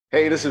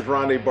Hey, this is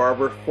Rondé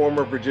Barber,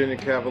 former Virginia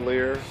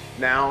Cavalier,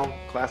 now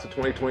class of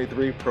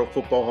 2023 Pro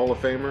Football Hall of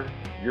Famer.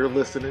 You're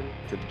listening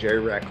to the Jerry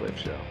Ratcliffe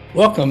Show.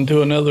 Welcome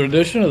to another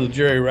edition of the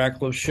Jerry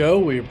Ratcliffe Show.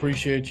 We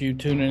appreciate you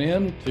tuning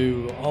in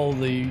to all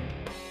the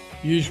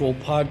usual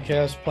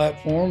podcast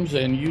platforms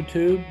and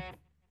YouTube.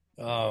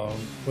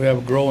 We have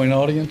a growing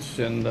audience,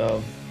 and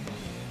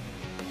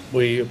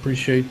we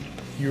appreciate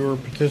your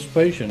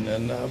participation.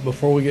 And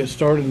before we get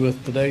started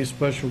with today's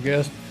special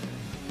guest,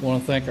 I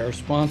want to thank our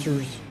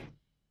sponsors,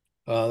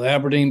 the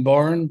Aberdeen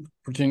Barn,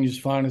 Virginia's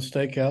finest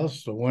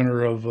steakhouse, the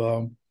winner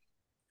of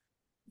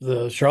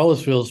the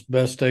Charlottesville's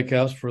best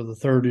steakhouse for the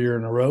third year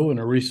in a row in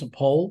a recent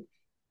poll.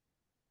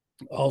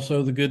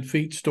 Also, the Good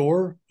Feet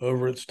store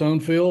over at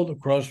Stonefield,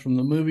 across from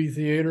the movie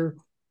theater.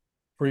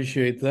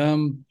 Appreciate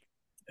them.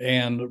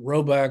 And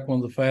Roback,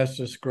 one of the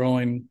fastest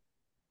growing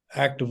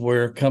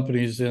activewear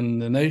companies in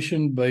the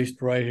nation,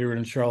 based right here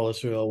in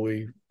Charlottesville.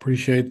 We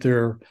appreciate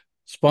their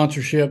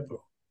sponsorship,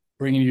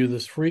 bringing you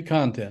this free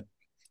content.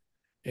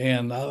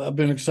 And I've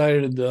been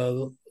excited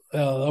over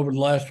the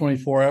last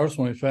 24 hours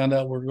when we found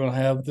out we're going to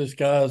have this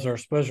guy as our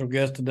special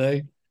guest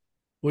today.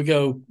 We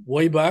go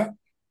way back,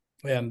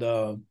 and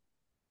I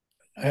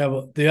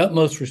have the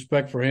utmost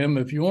respect for him.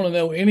 If you want to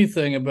know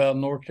anything about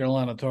North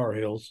Carolina Tar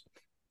Heels,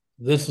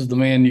 this is the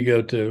man you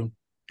go to.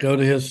 Go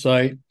to his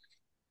site,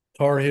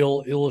 Tar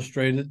Heel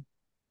Illustrated.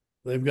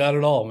 They've got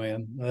it all,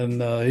 man.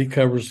 And he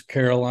covers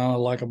Carolina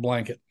like a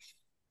blanket.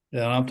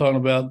 And I'm talking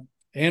about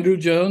Andrew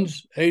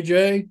Jones.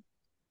 AJ,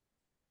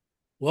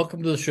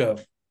 welcome to the show.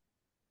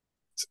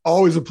 It's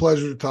always a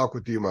pleasure to talk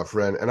with you, my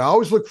friend. And I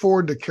always look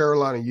forward to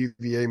Carolina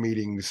UVA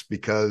meetings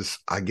because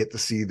I get to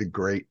see the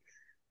great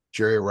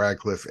Jerry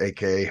Ratcliffe,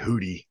 a.k.a.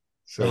 Hootie.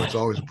 So it's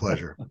always a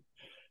pleasure.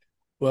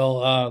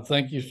 Well,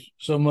 thank you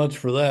so much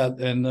for that.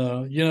 And,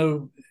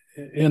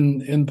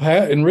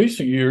 in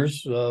recent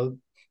years,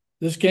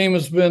 this game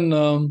has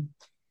been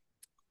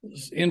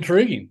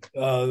intriguing.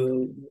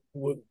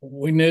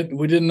 We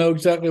didn't know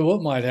exactly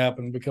what might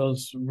happen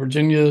because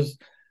Virginia's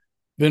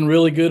been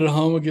really good at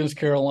home against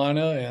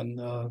Carolina, and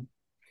the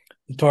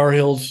Tar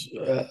Heels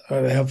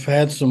have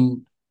had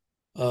some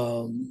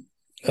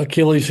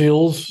Achilles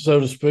heels, so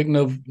to speak.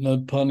 No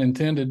pun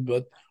intended,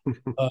 but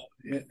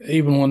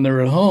even when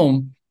they're at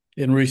home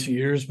in recent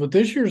years. But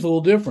this year's a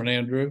little different,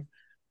 Andrew.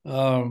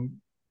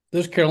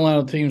 This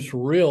Carolina team's for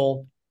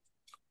real,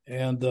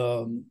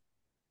 and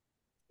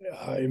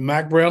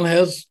Mac Brown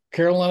has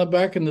Carolina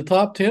back in the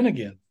top 10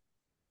 again.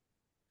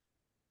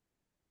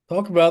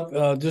 Talk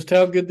about just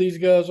how good these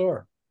guys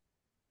are.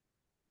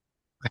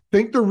 I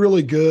think they're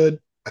really good.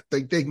 I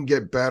think they can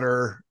get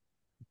better,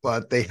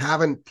 but they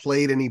haven't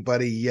played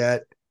anybody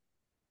yet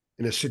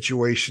in a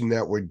situation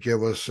that would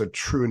give us a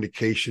true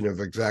indication of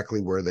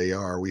exactly where they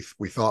are. We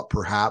thought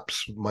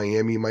perhaps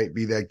Miami might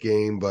be that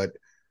game, but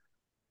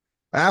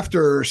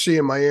after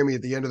seeing Miami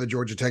at the end of the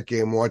Georgia Tech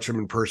game, watch them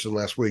in person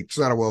last week, it's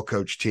not a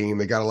well-coached team.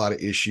 They got a lot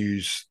of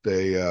issues.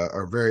 They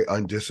are a very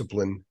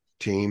undisciplined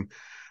team.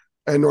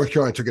 And North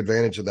Carolina took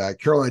advantage of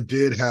that. Carolina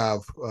did have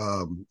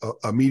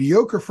a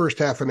mediocre first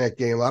half in that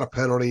game, a lot of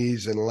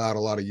penalties and allowed a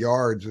lot of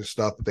yards and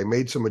stuff, but they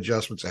made some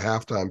adjustments at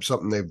halftime,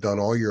 something they've done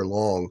all year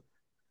long,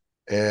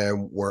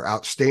 and were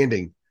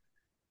outstanding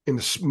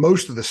in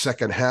most of the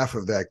second half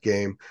of that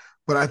game.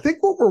 But I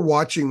think what we're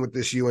watching with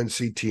this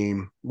UNC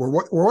team,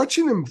 we're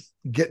watching them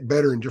get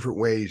better in different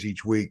ways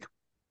each week.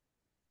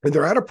 And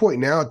they're at a point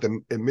now at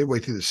midway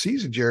through the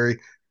season, Jerry,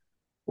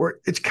 where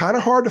it's kind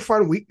of hard to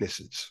find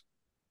weaknesses.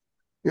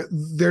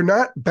 They're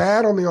not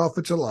bad on the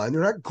offensive line.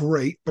 They're not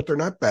great, but they're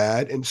not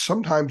bad. And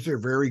sometimes they're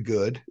very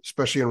good,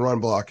 especially in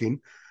run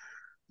blocking.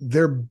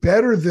 They're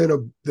better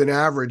than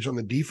average on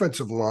the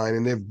defensive line.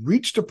 And they've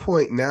reached a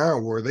point now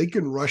where they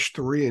can rush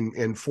three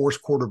and force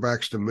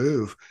quarterbacks to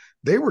move.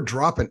 They were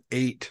dropping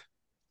 8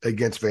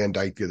 against Van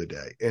Dyke the other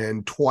day,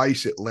 and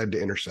twice it led to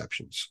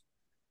interceptions.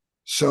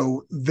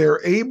 So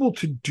they're able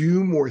to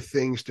do more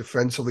things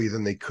defensively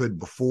than they could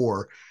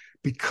before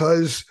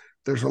because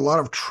there's a lot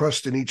of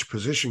trust in each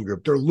position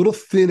group. They're a little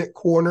thin at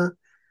corner,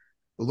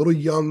 a little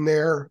young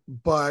there,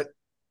 but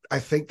I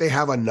think they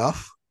have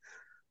enough.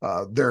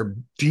 They're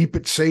deep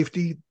at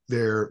safety.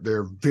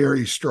 They're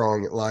very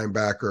strong at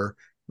linebacker.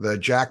 The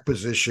jack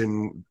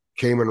position,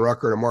 Kamen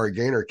Rucker and Amari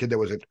Gaynor, a kid that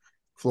was at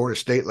Florida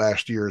State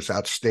last year, is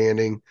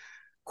outstanding.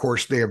 Of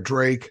course, they have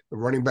Drake. The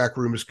running back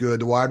room is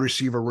good. The wide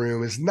receiver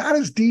room is not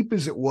as deep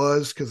as it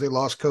was because they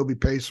lost Kobe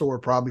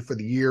Paysour probably for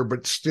the year,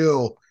 but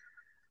still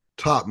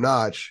top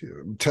notch.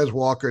 Tez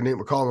Walker and Nate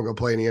McCollum are going to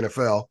play in the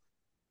NFL,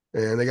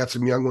 and they got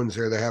some young ones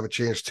there that have a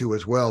chance to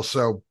as well.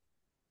 So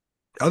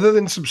other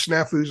than some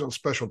snafus on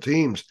special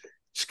teams,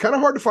 it's kind of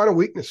hard to find a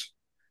weakness.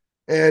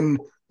 And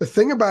the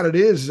thing about it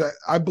is,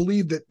 I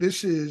believe that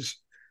this is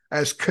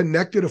as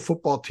connected a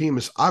football team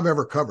as I've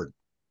ever covered.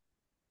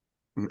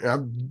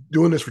 I'm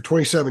doing this for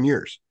 27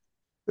 years.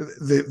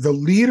 The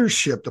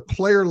leadership, the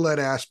player-led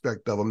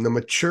aspect of them, the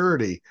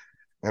maturity,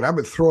 and I've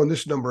been throwing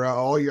this number out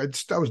all year.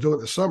 I was doing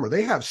it this summer.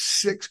 They have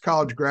 6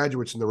 college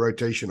graduates in the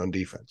rotation on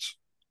defense.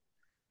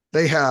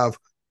 They have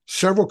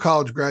several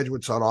college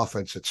graduates on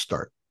offense at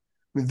start.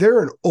 mean,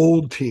 they're an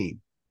old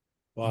team.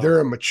 Wow. They're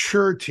a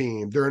mature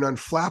team. They're an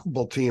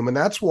unflappable team. And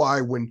that's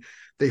why when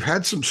they've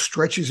had some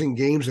stretches in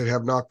games that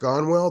have not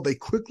gone well, they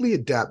quickly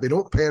adapt. They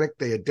don't panic.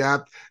 They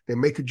adapt. They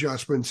make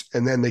adjustments,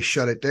 and then they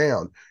shut it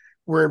down.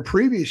 Where in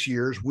previous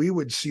years, we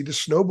would see the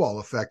snowball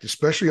effect,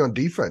 especially on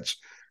defense.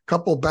 A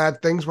couple of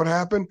bad things would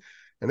happen,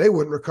 and they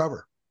wouldn't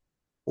recover.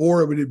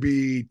 Or it would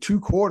be 2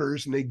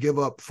 quarters, and they'd give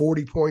up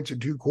 40 points in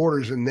 2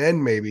 quarters, and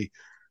then maybe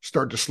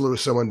start to slow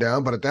someone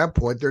down. But at that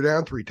point, they're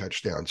down 3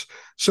 touchdowns.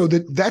 So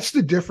that's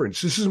the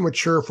difference. This is a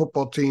mature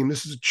football team.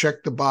 This is a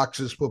check the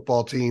boxes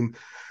football team.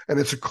 And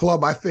it's a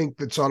club, I think,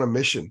 that's on a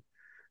mission.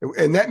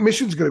 And that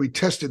mission is going to be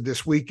tested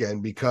this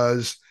weekend,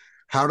 because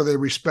how do they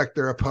respect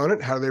their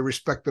opponent? How do they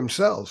respect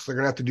themselves? They're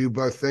going to have to do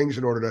both things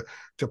in order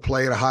to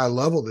play at a high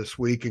level this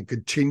week and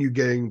continue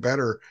getting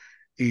better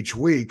each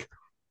week.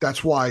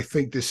 That's why I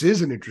think this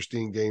is an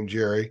interesting game,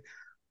 Jerry.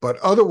 But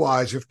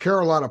otherwise, if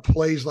Carolina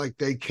plays like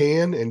they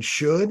can and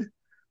should,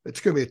 it's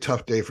going to be a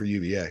tough day for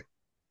UVA.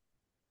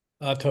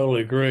 I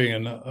totally agree.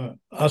 And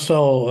I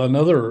saw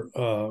another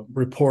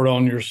report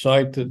on your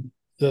site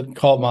that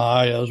caught my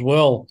eye as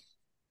well,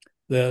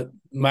 that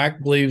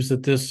Mac believes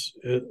that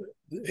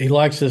he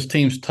likes this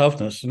team's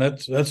toughness. And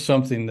that's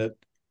something that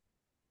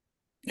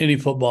any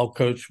football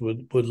coach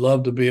would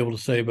love to be able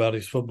to say about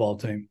his football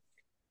team.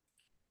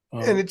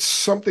 And it's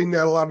something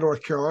that a lot of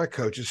North Carolina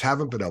coaches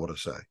haven't been able to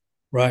say.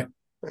 Right.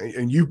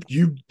 And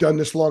you've done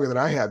this longer than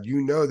I have.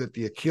 You know that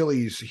the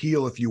Achilles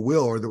heel, if you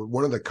will, or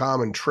one of the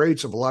common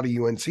traits of a lot of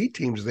UNC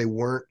teams, they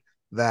weren't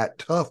that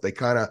tough. They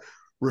kind of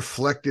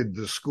reflected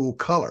the school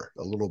color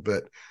a little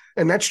bit.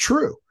 And that's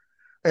true.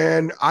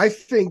 And I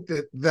think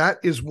that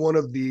is one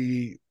of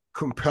the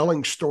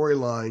compelling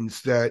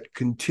storylines that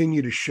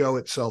continue to show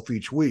itself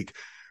each week.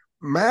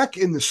 Mac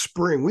in the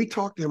spring, we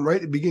talked to him right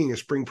at the beginning of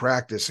spring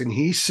practice, and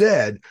he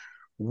said,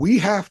 we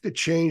have to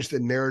change the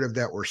narrative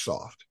that we're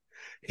soft.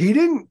 He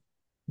didn't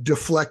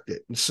deflect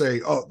it and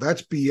say, oh,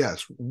 that's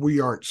BS.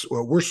 We aren't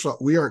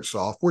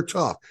soft. We're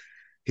tough.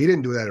 He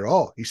didn't do that at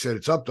all. He said,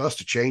 it's up to us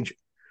to change it.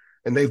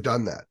 And they've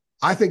done that.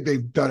 I think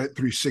they've done it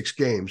through 6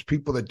 games.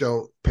 People that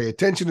don't pay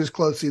attention as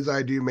closely as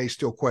I do may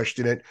still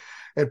question it.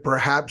 And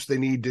perhaps they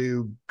need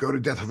to go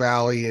to Death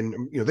Valley.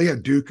 And, they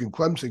have Duke and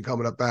Clemson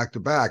coming up back to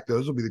back.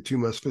 Those will be the 2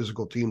 most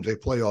physical teams they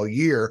play all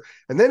year.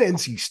 And then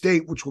NC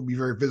State, which will be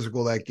very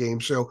physical that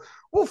game. So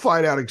we'll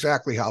find out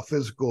exactly how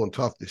physical and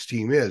tough this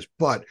team is.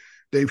 But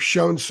they've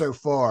shown so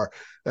far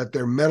that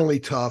they're mentally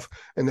tough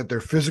and that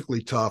they're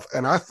physically tough.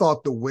 And I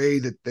thought the way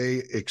that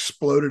they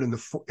exploded in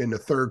the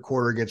third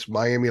quarter against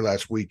Miami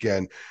last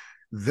weekend,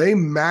 they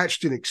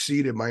matched and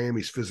exceeded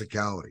Miami's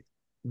physicality.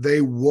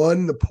 They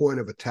won the point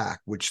of attack,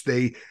 which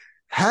they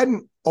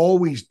hadn't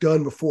always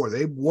done before.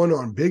 They won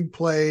on big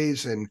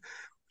plays and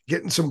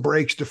getting some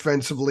breaks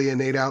defensively,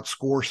 and they'd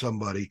outscore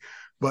somebody.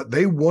 But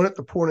they won at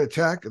the point of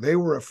attack. They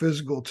were a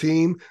physical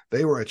team.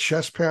 They were a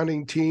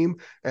chest-pounding team,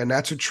 and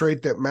that's a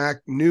trait that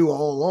Mac knew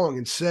all along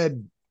and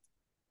said,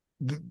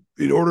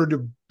 in order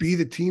to be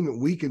the team that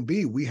we can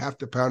be, we have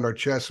to pound our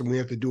chests, and we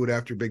have to do it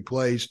after big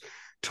plays,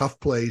 tough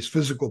plays,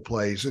 physical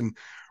plays. And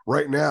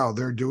right now,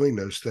 they're doing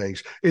those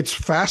things. It's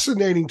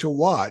fascinating to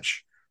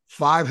watch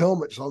 5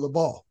 helmets on the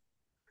ball.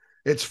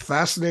 It's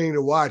fascinating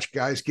to watch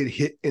guys get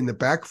hit in the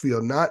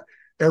backfield, not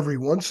every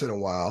once in a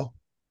while,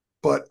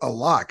 but a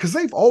lot, because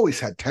they've always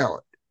had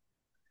talent.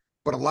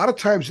 But a lot of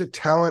times the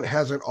talent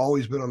hasn't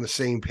always been on the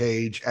same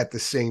page at the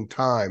same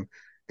time.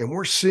 And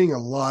we're seeing a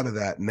lot of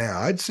that now.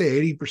 I'd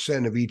say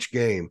 80% of each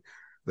game,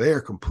 they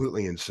are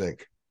completely in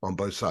sync on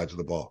both sides of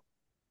the ball.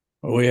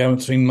 We haven't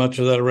seen much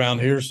of that around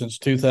here since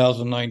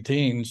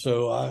 2019,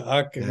 so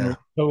I can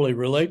totally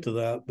relate to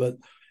that. But,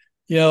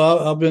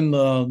 I've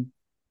been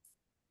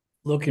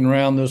looking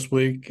around this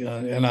week,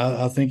 and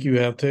I think you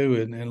have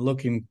too, and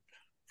looking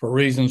for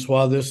reasons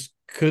why this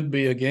could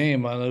be a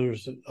game.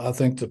 I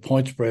think the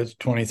point spread's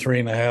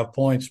 23.5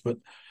 points, but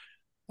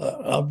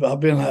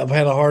I've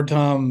had a hard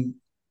time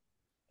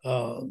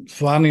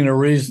finding a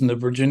reason that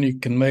Virginia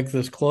can make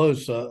this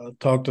close. I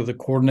talked to the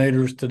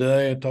coordinators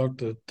today. I talked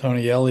to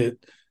Tony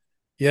Elliott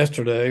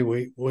yesterday.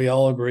 We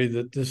all agree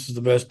that this is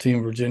the best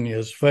team Virginia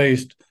has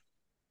faced.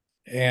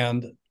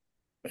 And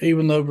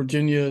even though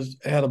Virginia has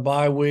had a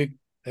bye week,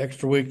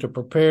 extra week to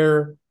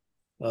prepare,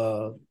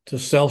 to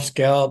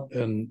self-scout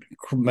and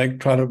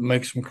try to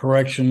make some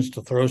corrections,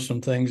 to throw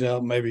some things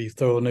out, maybe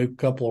throw a new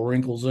couple of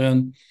wrinkles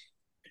in,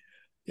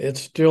 it's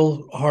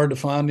still hard to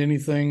find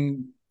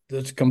anything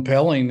that's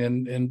compelling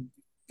in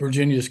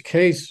Virginia's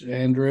case,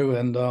 Andrew.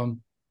 And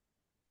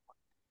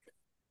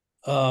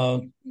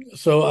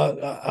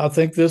so I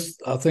think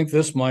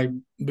this might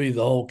be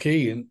the whole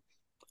key. And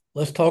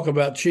let's talk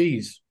about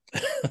cheese.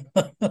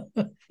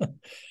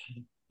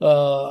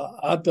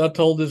 I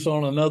told this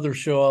on another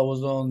show I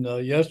was on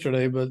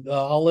yesterday, but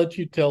I'll let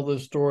you tell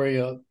this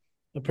story.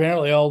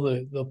 Apparently, all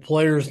the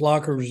players'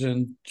 lockers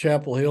in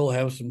Chapel Hill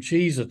have some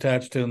cheese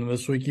attached to them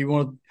this week. You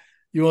want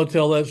to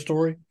tell that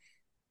story?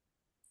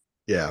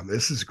 Yeah,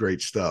 this is great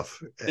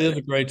stuff. It is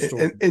a great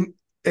story.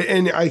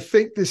 And I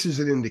think this is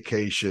an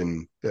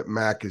indication that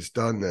Mac has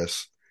done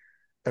this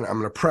and I'm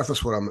going to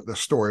preface the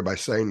story by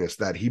saying this,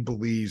 that he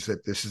believes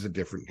that this is a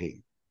different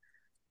team.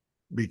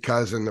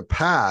 Because in the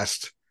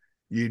past,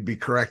 you'd be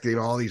correcting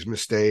all these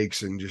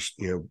mistakes and just,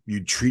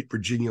 you'd treat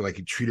Virginia like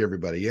you treat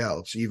everybody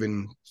else,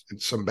 even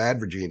some bad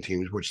Virginia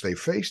teams, which they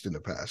faced in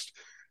the past.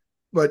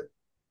 But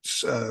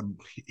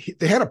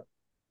they had a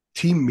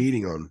team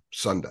meeting on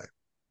Sunday.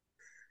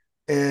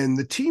 And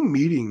the team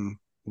meeting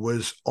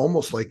was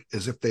almost like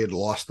as if they had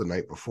lost the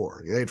night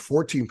before. They had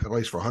 14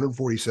 penalties for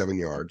 147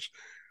 yards.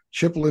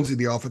 Chip Lindsey,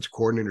 the offensive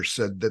coordinator,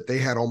 said that they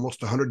had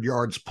almost 100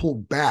 yards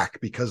pulled back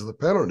because of the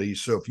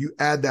penalties. So if you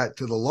add that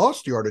to the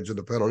lost yardage of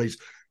the penalties,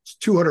 it's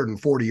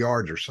 240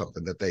 yards or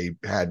something that they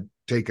had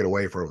taken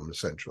away from them,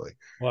 essentially.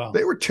 Wow.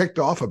 They were ticked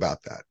off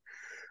about that.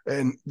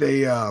 And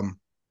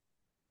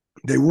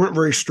they weren't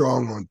very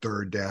strong on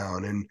third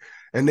down,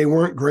 and they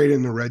weren't great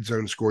in the red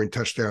zone scoring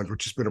touchdowns,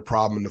 which has been a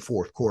problem in the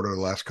fourth quarter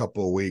the last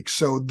couple of weeks.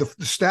 So the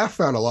staff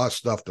found a lot of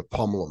stuff to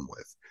pummel them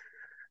with.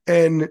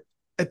 And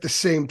at the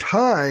same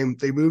time,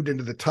 they moved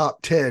into the top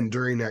 10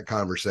 during that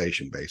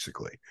conversation,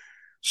 basically.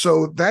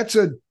 So that's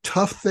a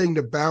tough thing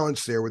to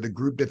balance there with a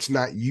group that's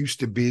not used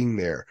to being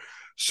there.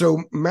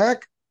 So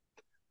Mac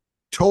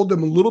told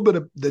them a little bit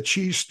of the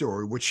cheese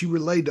story, which he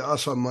relayed to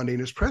us on Monday in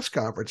his press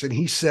conference. And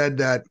he said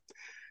that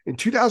in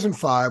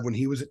 2005, when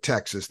he was at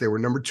Texas, they were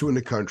number 2 in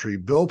the country.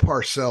 Bill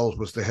Parcells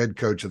was the head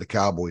coach of the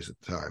Cowboys at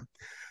the time.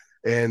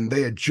 And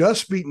they had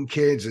just beaten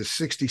Kansas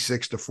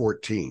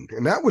 66-14.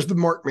 And that was the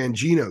Mark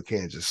Mangino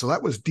Kansas. So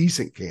that was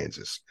decent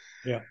Kansas.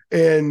 Yeah.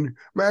 And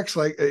Mac's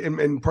like,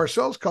 and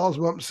Parcells calls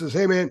him up and says,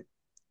 "Hey, man,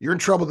 you're in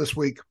trouble this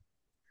week."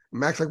 And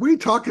Mac's like, "What are you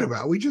talking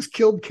about? We just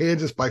killed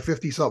Kansas by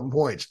 50-something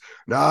points."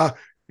 "Nah,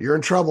 you're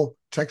in trouble.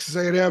 Texas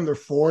A&M, they're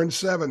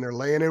 4-7. They're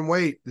laying in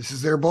wait. This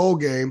is their bowl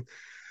game."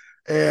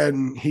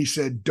 And he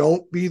said,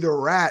 "Don't be the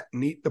rat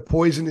and eat the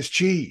poisonous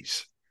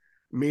cheese,"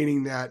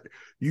 meaning that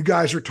you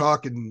guys are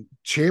talking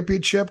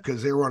championship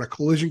because they were on a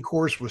collision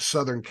course with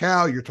Southern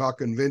Cal. You're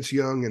talking Vince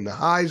Young and the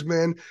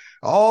Heisman.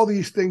 All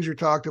these things you're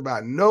talking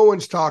about. No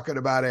one's talking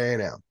about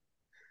A&M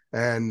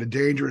and the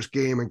dangerous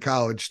game in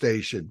College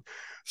Station.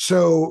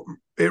 So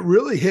it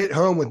really hit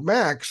home with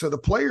Mac. So the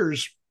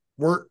players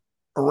weren't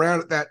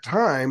around at that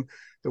time.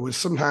 It was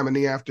sometime in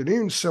the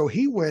afternoon. So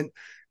he went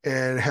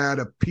and had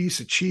a piece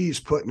of cheese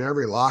put in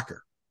every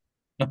locker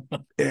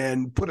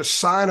and put a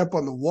sign up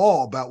on the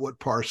wall about what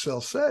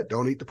Parcells said: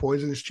 "Don't eat the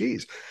poisonous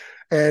cheese."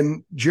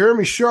 And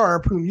Jeremy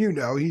Sharp, whom you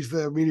know, he's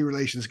the media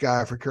relations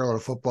guy for Carolina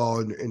football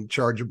and in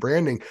charge of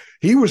branding.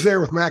 He was there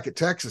with Mac at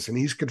Texas, and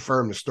he's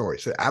confirmed the story.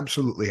 So it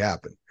absolutely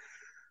happened.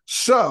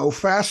 So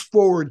fast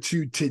forward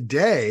to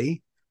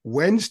today,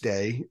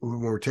 Wednesday,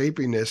 when we're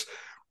taping this,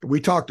 we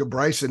talked to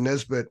Bryson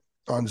Nesbitt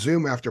on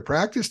Zoom after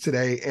practice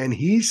today, and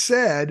he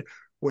said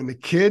when the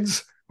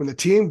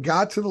team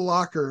got to the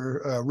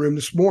locker room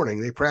this morning,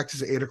 they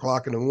practiced at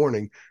 8:00 in the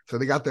morning. So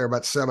they got there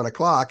about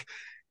 7:00.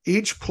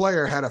 Each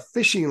player had a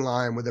fishing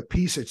line with a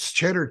piece of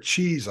cheddar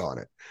cheese on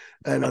it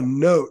and a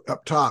note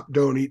up top: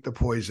 "Don't eat the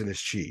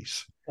poisonous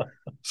cheese."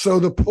 So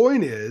the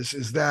point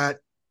is that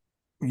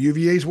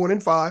UVA's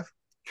 1-5,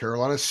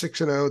 Carolina's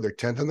 6-0. They're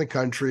 10th in the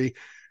country.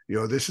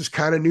 This is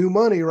kind of new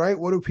money, right?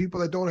 What do people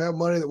that don't have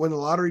money that win the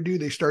lottery do?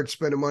 They start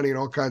spending money on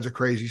all kinds of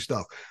crazy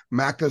stuff.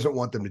 Mac doesn't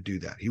want them to do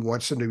that. He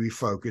wants them to be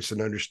focused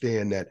and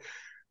understand that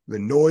the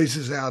noise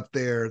is out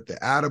there. The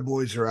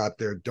attaboys are out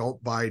there.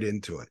 Don't bite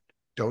into it.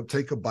 Don't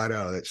take a bite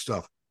out of that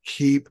stuff.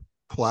 Keep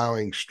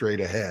plowing straight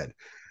ahead.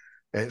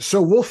 And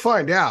so we'll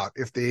find out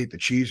if they ate the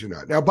cheese or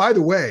not. Now, by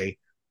the way,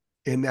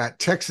 in that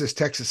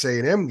Texas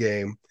A&M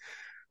game,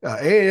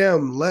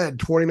 A&M led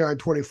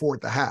 29-24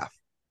 at the half.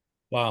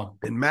 Wow.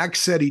 And Max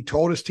said he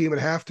told his team at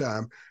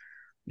halftime,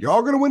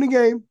 "Y'all going to win the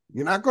game.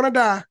 You're not going to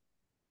die,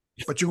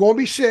 but you're going to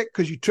be sick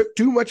because you took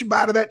too much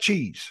bite of that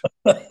cheese."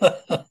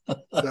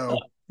 So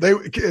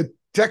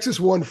Texas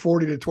won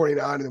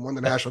 40-29 and then won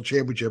the national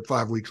championship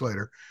 5 weeks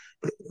later.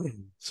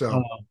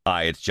 So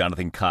Hi, it's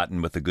Jonathan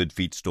Cotton with the Good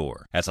Feet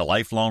store. As a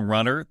lifelong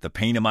runner, the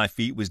pain in my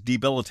feet was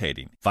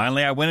debilitating.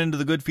 Finally, I went into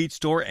the Good Feet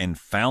store and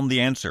found the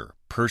answer: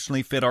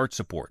 personally fit arch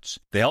supports.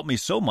 They helped me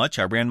so much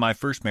I ran my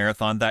first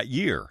marathon that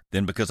year.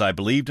 Then because I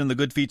believed in the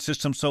Good Feet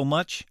system so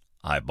much,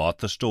 I bought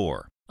the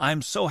store.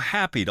 I'm so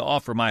happy to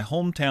offer my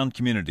hometown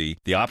community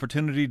the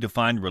opportunity to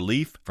find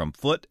relief from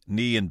foot,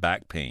 knee, and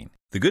back pain.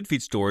 The Good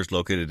Feet store is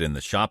located in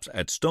the shops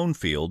at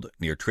Stonefield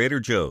near Trader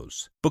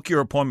Joe's. Book your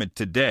appointment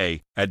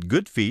today at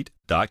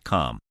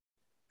goodfeet.com.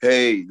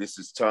 Hey, this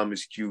is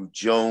Thomas Q.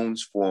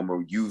 Jones,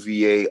 former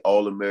UVA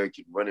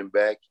All-American running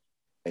back,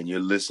 and you're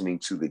listening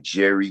to the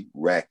Jerry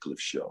Ratcliffe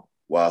Show.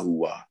 Wahoo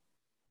wah.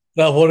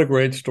 Now, what a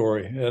great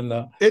story. And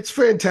it's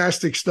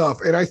fantastic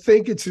stuff. And I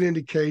think it's an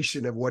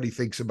indication of what he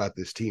thinks about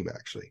this team,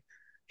 actually.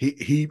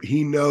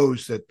 He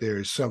knows that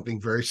there's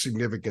something very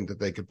significant that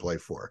they could play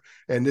for.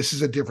 And this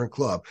is a different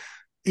club.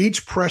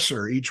 Each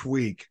presser each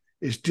week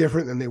is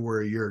different than they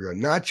were a year ago,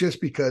 not just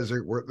because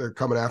they're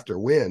coming after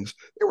wins.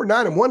 They were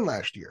 9-1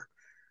 last year,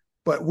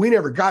 but we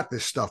never got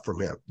this stuff from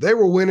him. They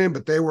were winning,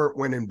 but they weren't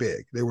winning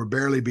big. They were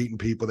barely beating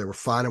people. They were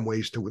finding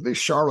ways to win. This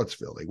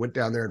Charlottesville, they went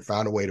down there and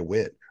found a way to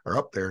win, or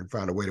up there and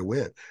found a way to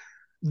win.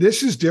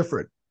 This is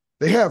different.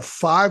 They have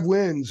 5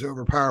 wins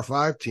over Power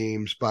 5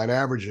 teams by an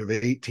average of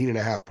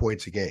 18.5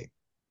 points a game.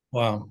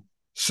 Wow.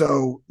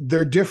 So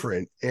they're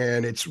different.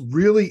 And it's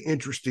really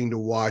interesting to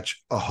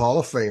watch a Hall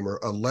of Famer,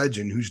 a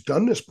legend who's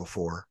done this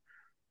before,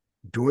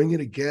 doing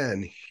it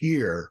again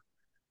here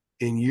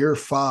in year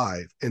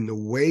 5. And the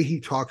way he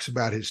talks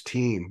about his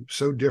team,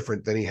 so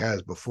different than he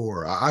has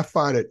before. I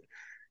find it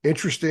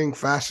interesting,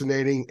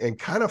 fascinating, and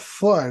kind of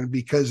fun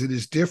because it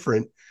is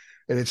different.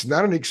 And it's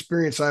not an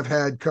experience I've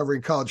had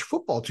covering college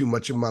football too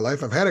much in my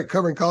life. I've had it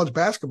covering college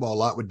basketball a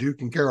lot with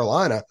Duke and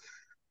Carolina,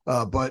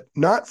 but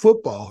not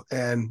football.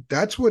 And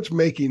that's what's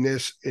making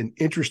this an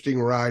interesting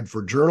ride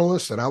for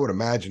journalists. And I would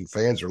imagine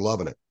fans are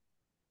loving it.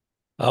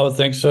 I would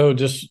think so.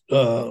 Just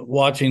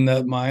watching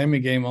that Miami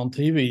game on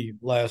TV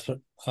last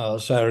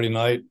Saturday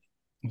night,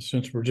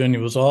 since Virginia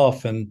was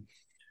off, and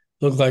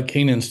looked like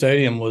Kenan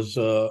Stadium was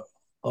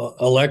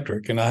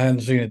electric, and I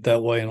hadn't seen it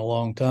that way in a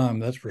long time.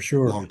 That's for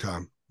sure. Long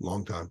time.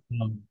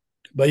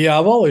 But yeah,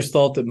 I've always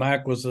thought that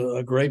Mac was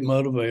a great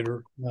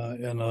motivator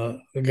and a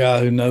guy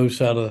who knows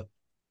how to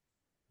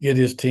get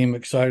his team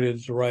excited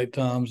at the right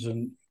times,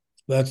 and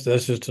that's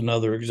just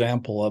another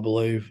example, I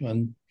believe.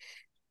 And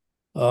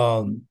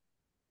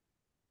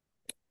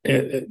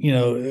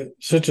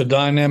such a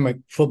dynamic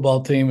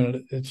football team,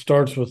 and it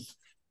starts with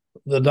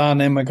the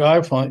dynamic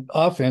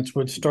offense,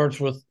 which starts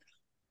with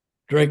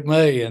Drake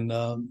May, and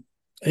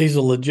he's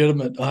a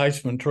legitimate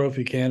Heisman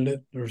Trophy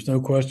candidate. There's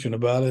no question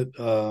about it.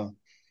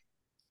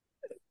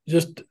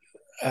 Just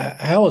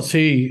how is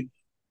he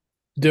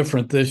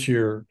different this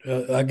year?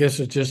 I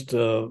guess it's just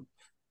the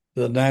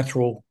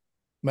natural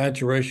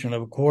maturation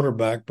of a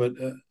quarterback, but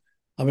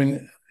I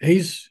mean,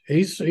 he's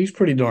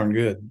pretty darn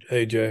good,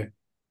 AJ.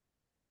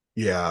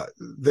 Yeah,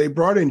 they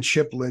brought in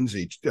Chip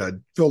Lindsey.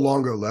 Phil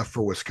Longo left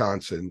for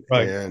Wisconsin,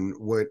 right. And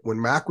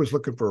when Mac was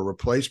looking for a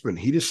replacement,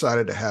 he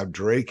decided to have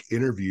Drake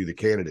interview the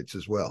candidates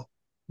as well.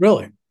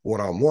 Really,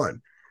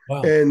 one-on-one.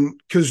 Wow. And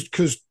because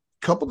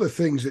a couple of the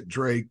things that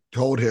Drake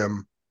told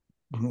him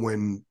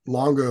when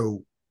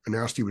Longo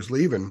announced he was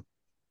leaving,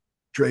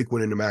 Drake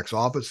went into Mac's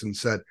office and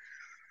said,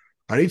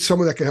 "I need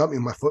someone that can help me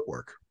with my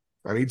footwork.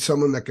 I need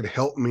someone that can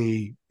help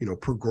me,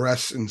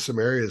 progress in some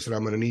areas that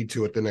I'm going to need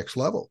to at the next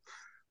level."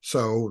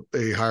 So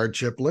they hired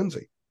Chip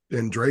Lindsey.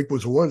 And Drake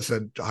was the one that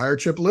said, hire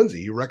Chip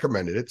Lindsey. He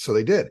recommended it, so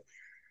they did.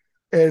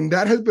 And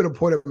that has been a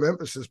point of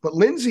emphasis. But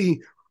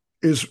Lindsey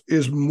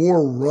is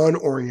more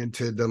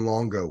run-oriented than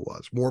Longo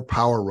was, more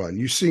power run.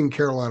 You've seen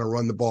Carolina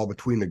run the ball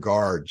between the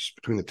guards,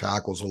 between the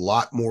tackles a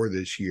lot more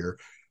this year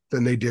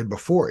than they did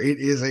before. It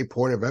is a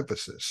point of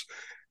emphasis.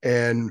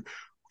 And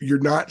you're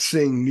not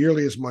seeing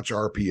nearly as much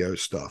RPO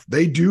stuff.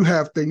 They do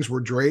have things where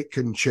Drake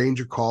can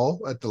change a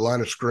call at the line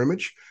of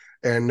scrimmage,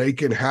 and they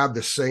can have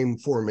the same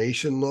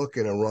formation look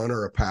in a run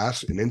or a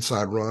pass, an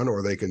inside run,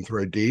 or they can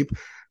throw deep.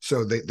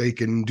 So they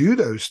can do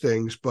those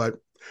things, but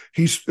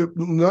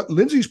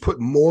Lindsey's put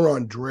more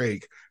on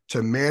Drake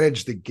to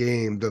manage the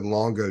game than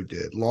Longo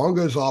did.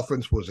 Longo's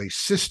offense was a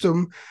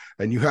system,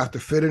 and you have to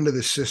fit into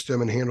the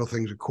system and handle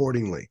things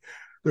accordingly.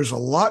 There's a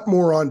lot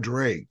more on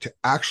Drake to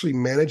actually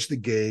manage the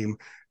game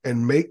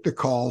and make the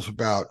calls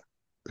about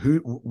who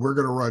we're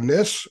going to run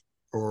this,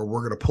 or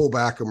we're going to pull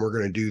back and we're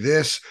going to do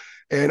this.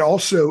 And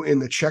also in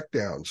the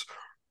checkdowns.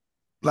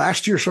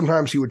 Last year,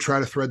 sometimes he would try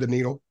to thread the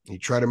needle. He'd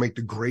try to make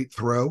the great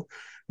throw.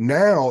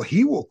 Now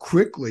he will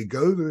quickly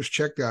go to his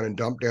check down and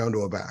dump down to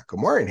a back.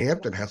 Omarion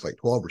Hampton has like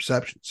 12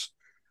 receptions.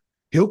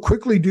 He'll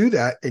quickly do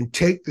that and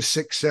take the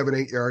 6, 7,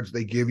 8 yards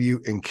they give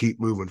you and keep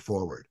moving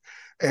forward.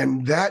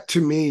 And that to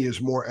me is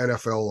more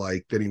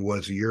NFL-like than he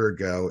was a year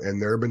ago.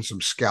 And there have been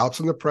some scouts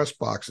in the press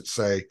box that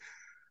say,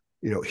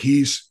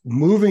 he's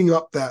moving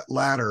up that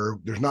ladder.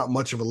 There's not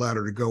much of a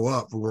ladder to go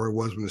up from where he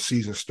was when the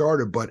season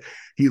started, but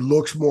he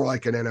looks more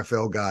like an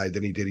NFL guy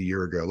than he did a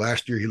year ago.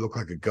 Last year, he looked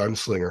like a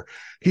gunslinger.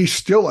 He's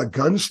still a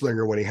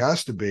gunslinger when he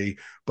has to be,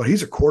 but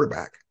he's a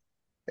quarterback.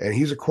 And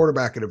he's a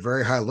quarterback at a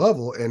very high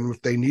level. And if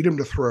they need him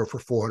to throw for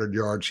 400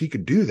 yards, he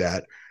could do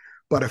that.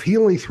 But if he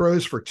only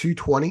throws for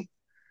 220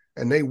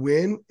 and they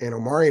win and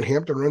Omarion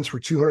Hampton runs for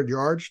 200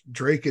 yards,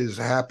 Drake is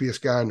the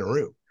happiest guy in the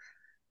room.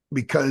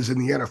 Because in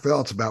the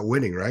NFL, it's about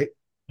winning, right?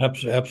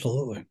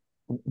 Absolutely.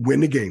 Win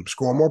the game,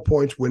 score more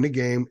points, win the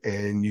game,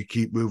 and you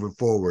keep moving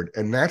forward.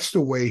 And that's the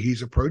way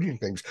he's approaching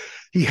things.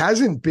 He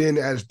hasn't been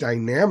as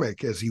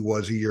dynamic as he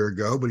was a year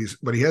ago,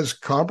 but he has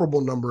comparable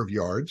number of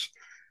yards,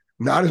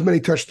 not as many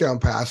touchdown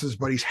passes,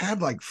 but he's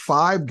had like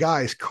 5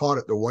 guys caught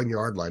at the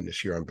 1-yard line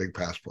this year on big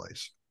pass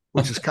plays,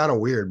 which is kind of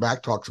weird.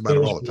 Mac talks about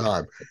it all the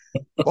time.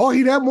 Oh,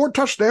 he'd have more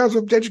touchdowns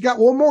if they just got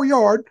 1 more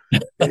yard.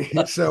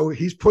 And so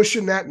he's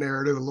pushing that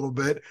narrative a little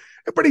bit,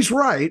 but he's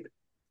right.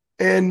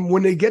 And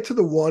when they get to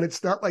the 1,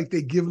 it's not like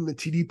they give him the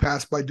TD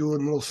pass by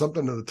doing a little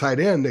something to the tight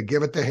end. They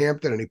give it to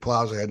Hampton and he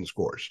plows ahead and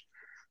scores.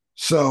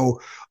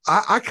 So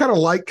I kind of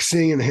like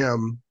seeing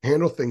him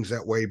handle things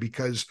that way,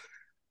 because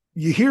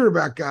you hear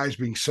about guys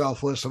being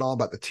selfless and all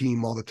about the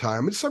team all the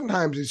time. And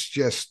sometimes it's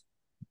just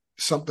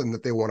something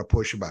that they want to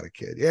push about a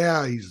kid.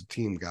 Yeah, he's a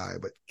team guy,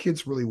 but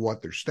kids really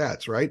want their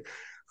stats, right?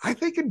 I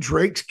think in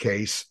Drake's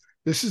case,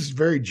 This is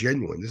very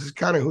genuine. This is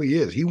kind of who he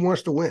is. He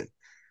wants to win.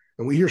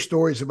 And we hear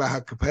stories about how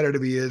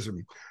competitive he is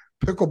and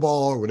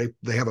pickleball, when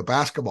they have a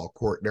basketball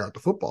court now at the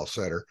football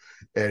center,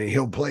 and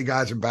he'll play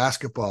guys in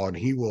basketball and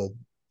he will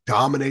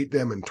dominate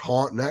them and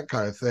taunt and that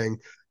kind of thing.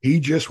 He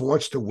just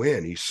wants to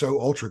win. He's so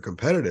ultra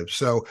competitive.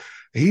 So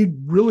he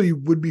really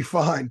would be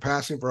fine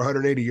passing for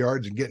 180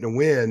 yards and getting a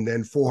win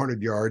than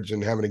 400 yards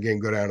and having a game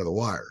go down to the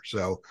wire.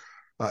 So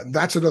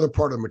that's another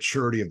part of the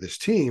maturity of this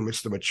team.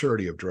 It's the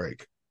maturity of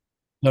Drake.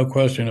 No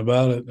question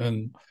about it.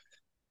 And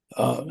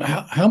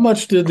how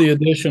much did the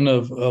addition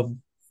of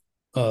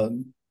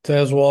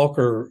Taz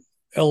Walker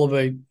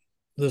elevate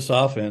this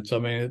offense? I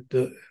mean,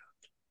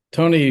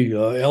 Tony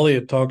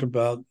Elliott talked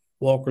about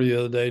Walker the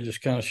other day,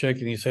 just kind of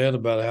shaking his head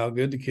about how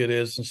good the kid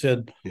is, and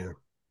said, "Yeah,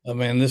 I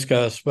mean, this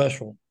guy is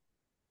special."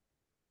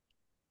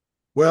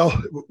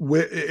 Well,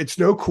 it's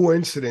no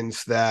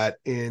coincidence that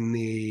in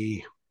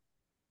the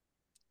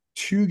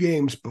 2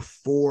 games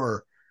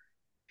before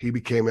he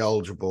became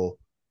eligible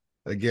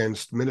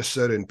against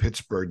Minnesota and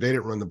Pittsburgh, they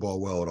didn't run the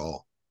ball well at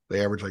all.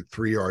 They averaged like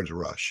 3 yards a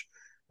rush.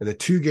 In the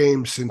 2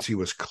 games since he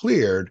was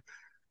cleared,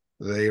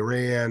 they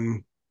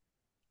ran,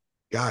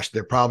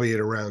 they're probably at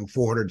around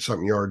 400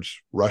 something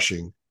yards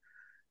rushing,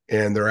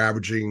 and they're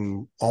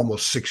averaging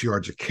almost 6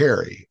 yards a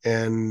carry.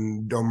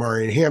 And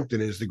Omarion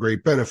Hampton is the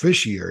great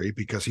beneficiary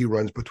because he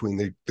runs between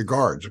the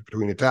guards,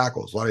 between the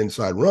tackles, a lot of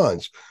inside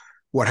runs.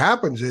 What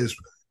happens is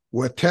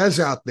with Tez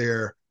out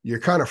there, you're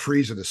kind of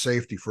freezing the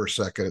safety for a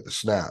second at the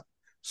snap.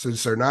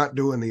 Since they're not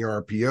doing the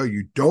RPO,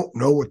 you don't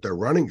know what they're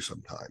running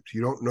sometimes.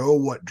 You don't know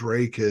what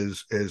Drake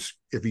is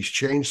if he's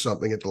changed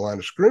something at the line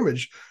of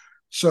scrimmage.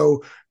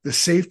 So the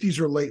safeties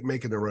are late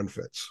making the run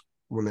fits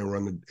when they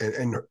run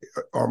and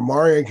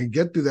Omarion can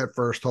get through that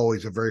first hole.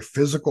 He's a very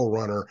physical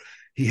runner.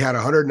 He had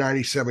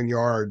 197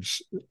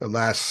 yards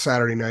last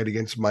Saturday night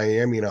against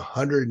Miami, and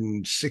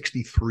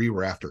 163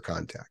 were after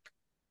contact.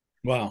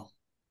 Wow.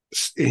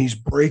 And he's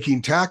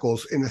breaking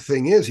tackles. And the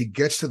thing is, he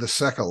gets to the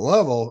second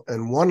level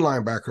and one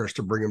linebacker has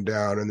to bring him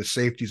down, and the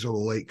safety's a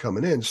little late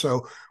coming in.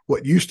 So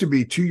what used to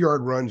be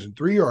 2-yard runs and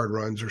 3-yard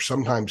runs are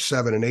sometimes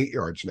 7 and 8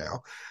 yards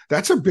now.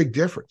 That's a big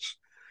difference.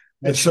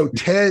 And so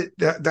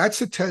that's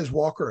the Tez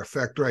Walker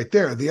effect right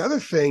there. The other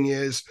thing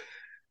is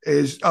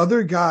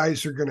other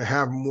guys are going to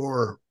have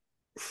more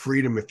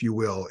freedom, if you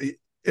will.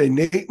 A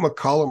Nate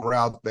McCollum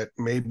route that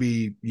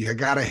maybe you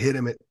got to hit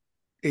him at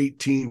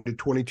 18 to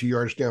 22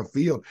 yards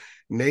downfield,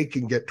 Nate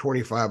can get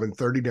 25 and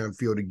 30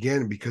 downfield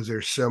again because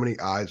there's so many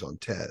eyes on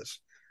Tez,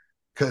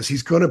 because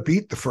he's going to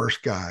beat the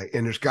first guy,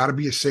 and there's got to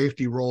be a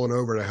safety rolling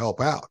over to help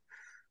out.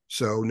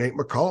 So Nate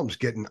McCollum's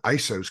getting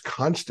ISOs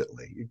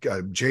constantly.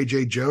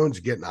 J.J. Jones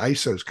getting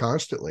ISOs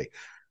constantly.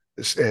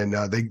 And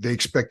they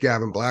expect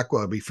Gavin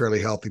Blackwell to be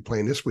fairly healthy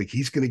playing this week.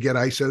 He's going to get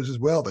ISOs as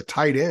well. The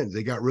tight ends,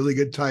 they got really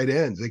good tight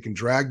ends. They can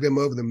drag them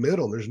over the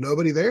middle, and there's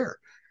nobody there.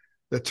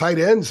 The tight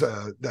ends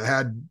that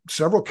had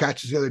several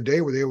catches the other day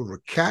where they were able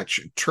to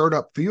catch, turn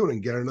up field,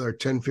 and get another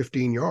 10,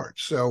 15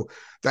 yards. So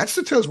that's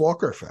the Tez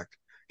Walker effect.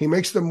 He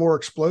makes them more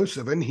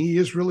explosive, and he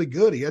is really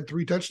good. He had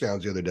 3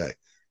 touchdowns the other day.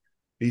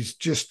 He's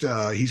just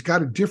he's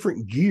got a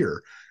different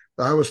gear.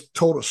 I was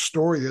told a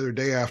story the other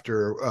day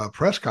after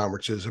press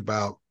conferences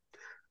about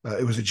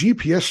it was a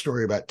GPS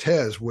story about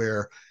Tez,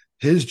 where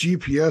his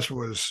GPS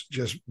was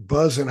just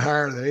buzzing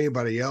higher than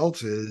anybody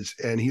else's,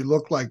 and he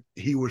looked like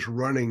he was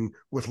running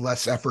with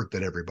less effort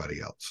than everybody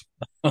else.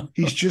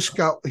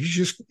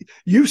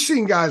 You've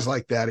seen guys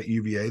like that at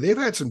UVA. They've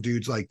had some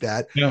dudes like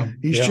that.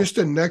 He's just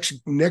a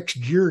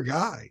next gear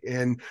guy.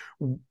 And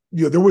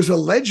there was a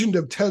legend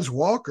of Tez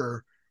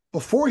Walker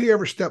before he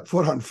ever stepped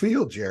foot on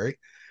field, Jerry.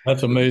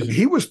 That's amazing.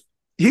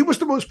 He was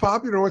the most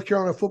popular North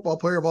Carolina football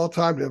player of all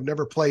time to have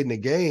never played in a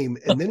game.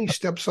 And then he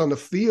steps on the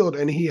field,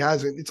 and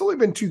it's only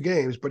been 2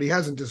 games, but he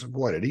hasn't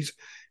disappointed.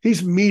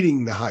 He's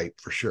meeting the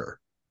hype for sure.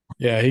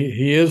 Yeah,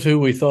 he is who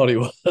we thought he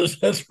was.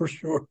 That's for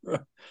sure. No,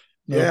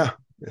 yeah.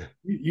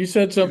 You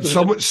said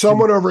something.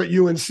 Someone over at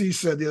UNC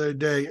said the other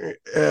day,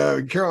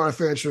 Carolina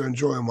fans should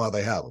enjoy them while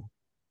they have them.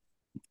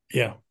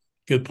 Yeah,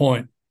 good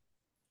point.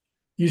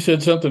 You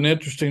said something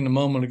interesting a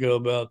moment ago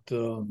about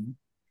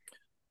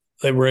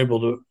they were able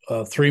to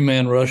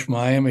 3-man rush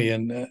Miami.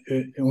 And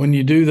when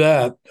you do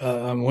that,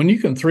 when you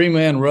can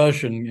 3-man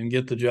rush and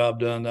get the job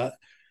done,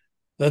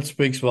 that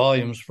speaks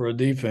volumes for a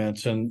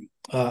defense. And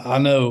I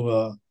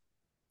know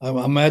I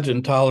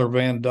imagine Tyler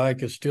Van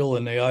Dyke is still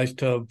in the ice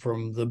tub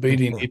from the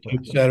beating he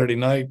took Saturday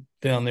night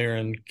down there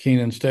in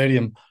Kenan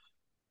Stadium.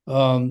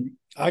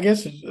 I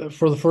guess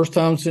for the first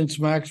time since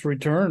Max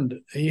returned,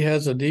 he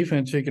has a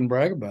defense he can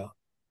brag about.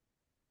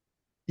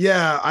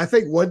 Yeah, I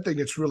think one thing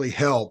that's really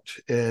helped,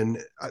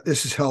 and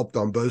this has helped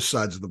on both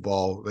sides of the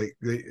ball.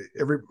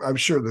 I'm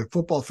sure the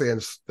football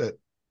fans that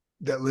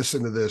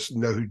listen to this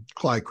know who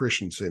Clyde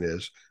Christensen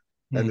is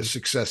and the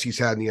success he's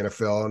had in the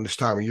NFL. And this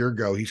time a year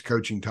ago, he's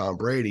coaching Tom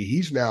Brady.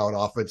 He's now an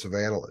offensive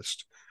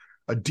analyst.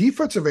 A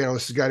defensive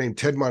analyst is a guy named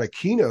Ted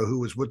Monachino, who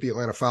was with the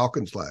Atlanta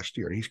Falcons last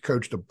year, and he's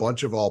coached a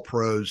bunch of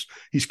All-Pros.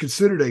 He's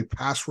considered a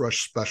pass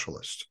rush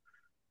specialist,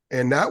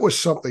 and that was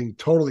something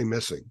totally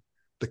missing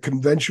the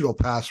conventional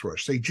pass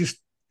rush.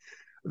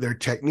 Their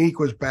technique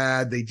was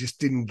bad. They just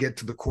didn't get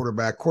to the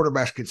quarterback.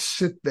 Quarterbacks could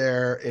sit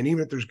there, and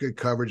even if there's good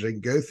coverage, they can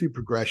go through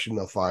progression.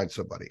 They'll find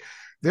somebody.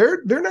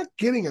 They're not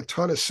getting a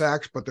ton of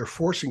sacks, but they're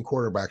forcing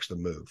quarterbacks to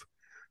move.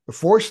 They're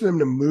forcing them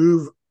to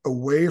move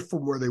away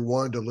from where they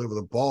want to deliver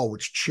the ball,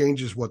 which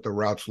changes what the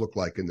routes look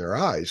like in their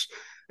eyes.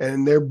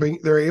 And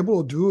they're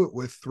able to do it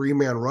with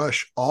 3-man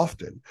rush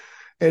often.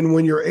 And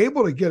when you're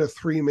able to get a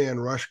 3-man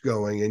rush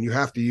going and you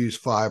have to use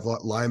 5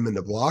 linemen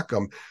to block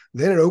them,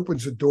 then it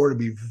opens the door to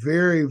be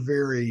very,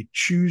 very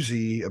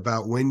choosy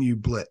about when you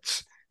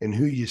blitz and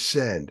who you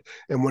send.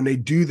 And when they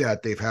do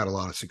that, they've had a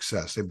lot of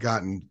success.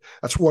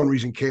 That's one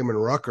reason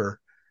Kamen Rucker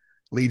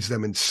leads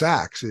them in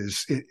sacks.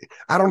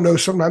 I don't know,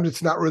 sometimes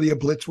it's not really a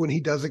blitz when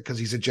he does it because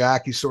he's a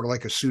jack. He's sort of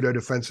like a pseudo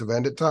defensive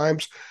end at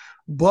times,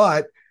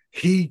 but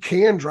he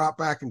can drop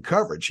back in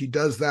coverage. He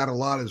does that a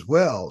lot as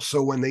well.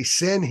 So when they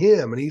send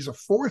him, and he's a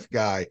 4th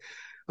guy,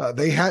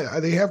 they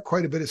have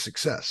quite a bit of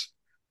success.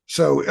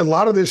 So a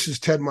lot of this is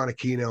Ted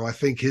Monachino. I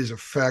think his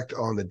effect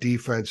on the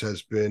defense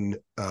has been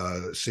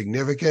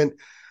significant,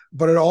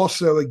 but it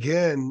also,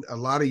 again, a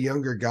lot of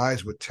younger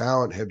guys with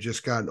talent have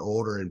just gotten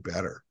older and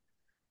better.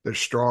 They're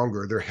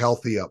stronger. They're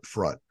healthy up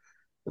front.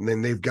 And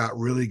then they've got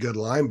really good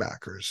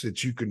linebackers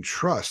that you can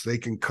trust. They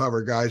can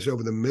cover guys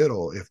over the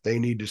middle. If they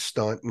need to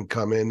stunt and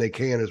come in, they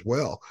can as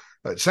well.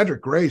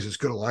 Cedric Gray's as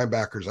good a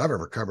linebacker as I've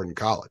ever covered in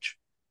college.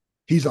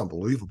 He's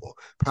unbelievable.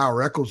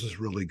 Power Eccles is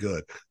really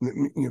good.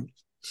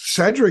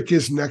 Cedric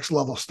is next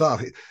level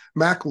stuff.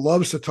 Mac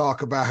loves to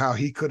talk about how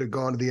he could have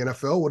gone to the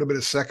NFL, would have been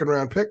a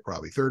 2nd-round pick,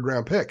 probably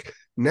 3rd-round pick.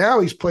 Now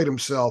he's played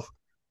himself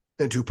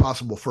into a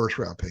possible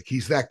 1st-round pick.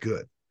 He's that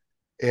good.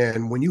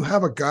 And when you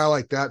have a guy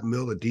like that in the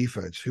middle of the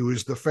defense, who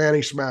is the fanny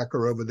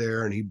smacker over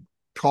there, and he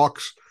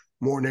talks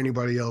more than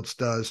anybody else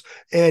does,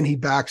 and he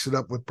backs it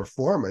up with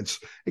performance,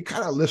 it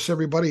kind of lifts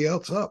everybody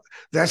else up.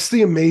 That's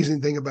the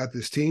amazing thing about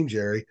this team,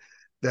 Jerry,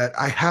 that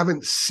I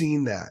haven't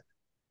seen that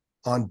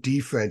on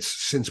defense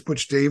since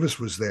Butch Davis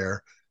was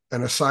there.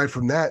 And aside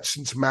from that,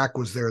 since Mac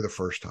was there the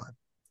first time.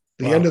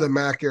 The end of the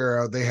Mac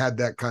era, they had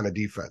that kind of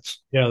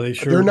defense. Yeah, they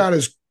sure. They're not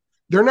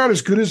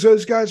as good as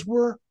those guys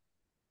were.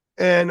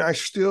 And I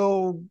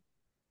still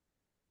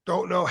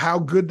don't know how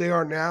good they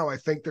are now. I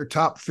think they're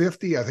top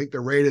 50. I think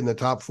they're rated in the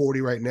top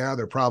 40 right now.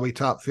 They're probably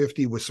top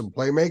 50 with some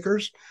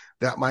playmakers.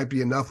 That might be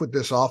enough with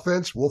this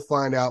offense. We'll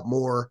find out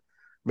more,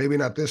 maybe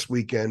not this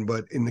weekend,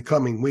 but in the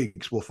coming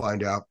weeks, we'll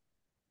find out.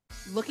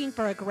 Looking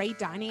for a great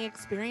dining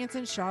experience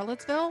in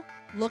Charlottesville?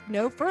 Look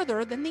no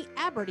further than the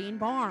Aberdeen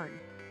Barn.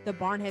 The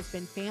barn has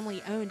been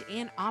family-owned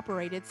and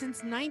operated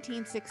since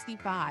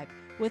 1965,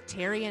 with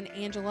Terry and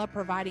Angela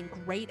providing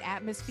great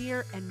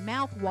atmosphere and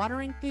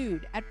mouth-watering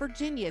food at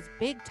Virginia's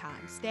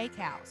big-time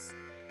steakhouse.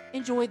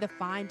 Enjoy the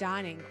fine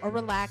dining or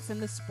relax in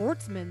the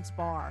Sportsman's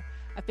Bar,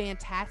 a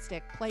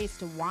fantastic place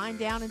to wind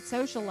down and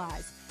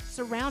socialize,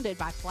 surrounded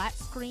by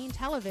flat-screen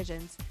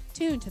televisions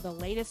tuned to the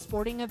latest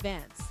sporting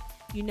events.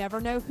 You never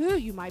know who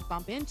you might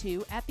bump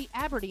into at the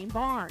Aberdeen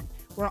Barn,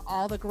 where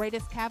all the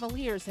greatest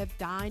Cavaliers have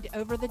dined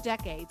over the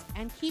decades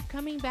and keep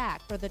coming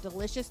back for the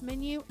delicious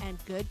menu and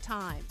good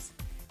times.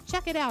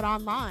 Check it out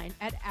online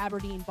at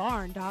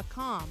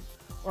aberdeenbarn.com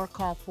or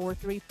call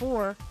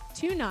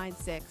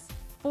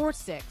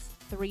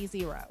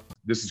 434-296-4630.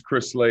 This is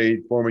Chris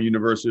Slade, former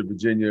University of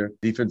Virginia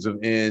defensive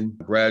end,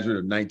 graduate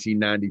of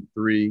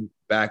 1993,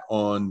 back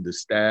on the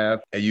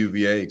staff at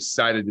UVA.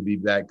 Excited to be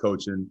back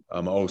coaching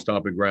my old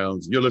stomping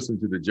grounds. You're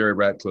listening to the Jerry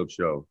Ratcliffe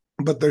Show.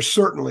 But they're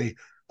certainly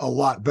a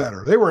lot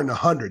better. They were in the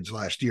hundreds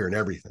last year and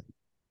everything.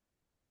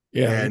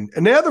 Yeah. And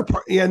the other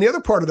part, and the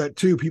other part of that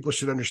too, people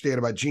should understand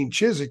about Gene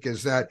Chizik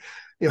is that,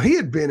 he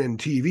had been in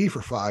TV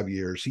for 5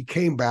 years. He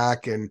came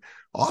back and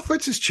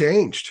offenses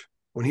changed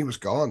when he was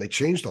gone. They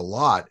changed a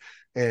lot.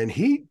 And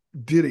he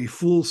did a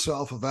full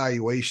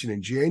self-evaluation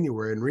in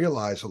January and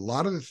realized a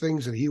lot of the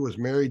things that he was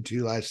married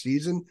to last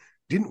season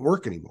didn't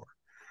work anymore.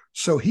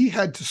 So he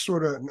had to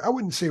sort of, I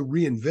wouldn't say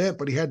reinvent,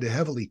 but he had to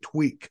heavily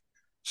tweak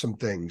some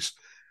things.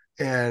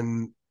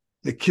 And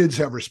the kids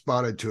have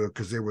responded to it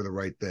because they were the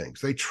right things.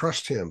 They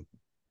trust him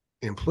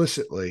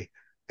implicitly,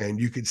 and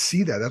you could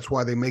see that. That's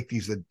why they make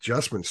these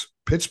adjustments.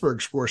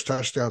 Pittsburgh scores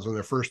touchdowns on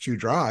their first 2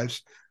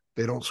 drives.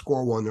 They don't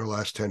score one their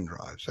last 10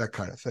 drives, that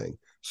kind of thing.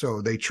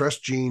 So they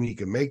trust Gene. He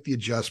can make the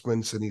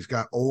adjustments, and he's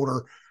got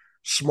older,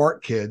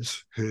 smart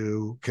kids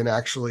who can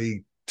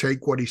actually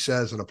take what he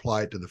says and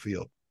apply it to the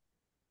field.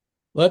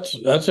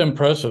 That's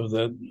impressive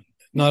that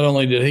not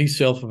only did he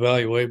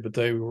self-evaluate, but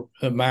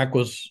Mac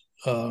was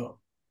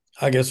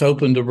I guess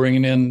open to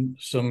bringing in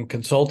some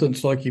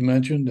consultants like you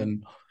mentioned,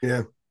 and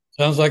yeah,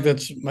 sounds like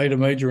that's made a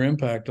major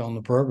impact on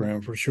the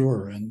program for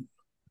sure. And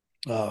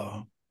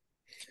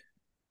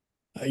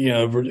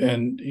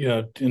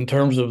in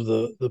terms of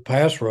the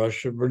pass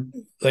rush,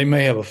 they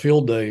may have a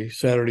field day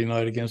Saturday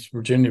night against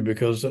Virginia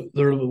because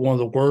they're one of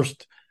the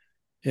worst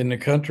in the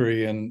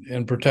country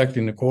in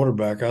protecting the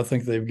quarterback. I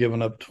think they've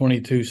given up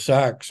 22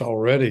 sacks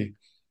already.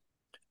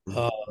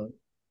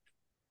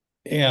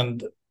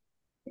 And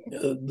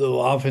the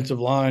offensive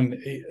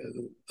line,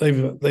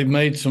 they've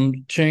made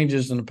some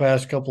changes in the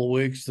past couple of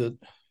weeks that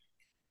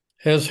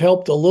has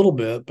helped a little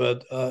bit,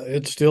 but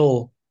it's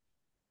still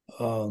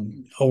a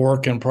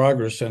work in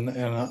progress, and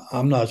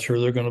I'm not sure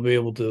they're going to be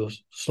able to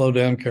slow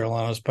down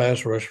Carolina's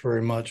pass rush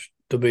very much,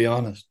 to be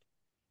honest.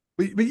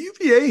 But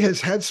UVA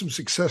has had some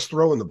success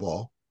throwing the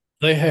ball.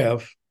 They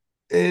have,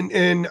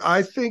 and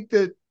I think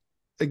that,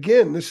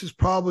 again, this is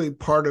probably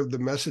part of the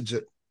message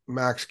that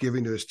Mac's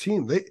giving to his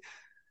team.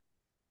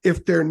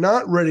 If they're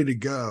not ready to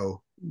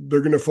go,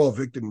 they're going to fall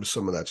victim to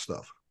some of that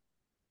stuff.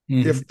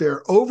 Mm-hmm. If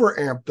they're over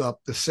amped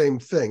up, the same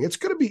thing. It's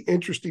going to be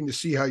interesting to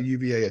see how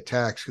UVA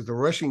attacks, because the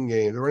running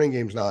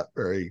game's not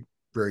very,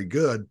 very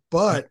good.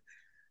 But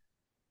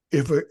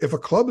if a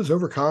club is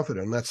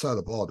overconfident on that side of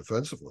the ball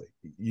defensively,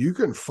 you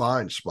can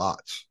find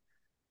spots.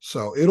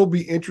 So it'll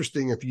be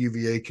interesting if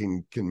UVA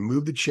can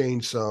move the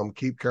chain some,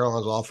 keep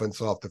Carolina's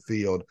offense off the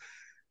field,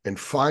 and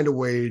find a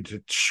way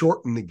to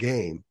shorten the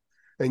game.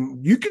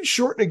 And you can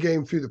shorten a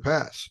game through the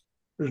pass.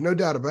 There's no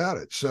doubt about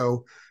it.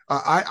 So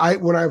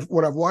when I've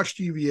watched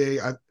UVA,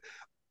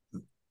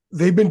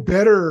 they've been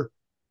better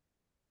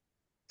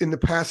in the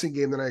passing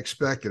game than I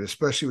expected,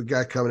 especially with a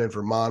guy coming in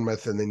for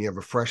Monmouth, and then you have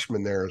a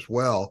freshman there as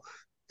well.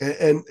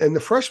 And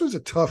the freshman's a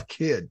tough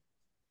kid.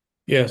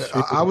 Yes,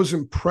 I was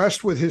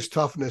impressed with his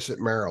toughness at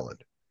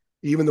Maryland,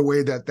 even the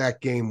way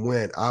that game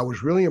went. I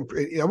was really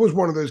impressed. That was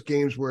one of those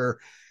games where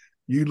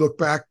you look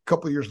back a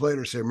couple of years later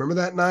and say, remember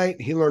that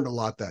night? He learned a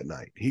lot that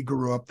night. He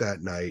grew up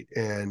that night.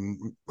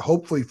 And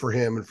hopefully for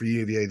him and for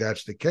UVA,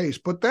 that's the case.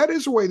 But that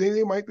is a way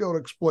they might be able to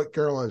exploit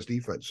Carolina's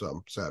defense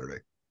some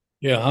Saturday.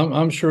 Yeah,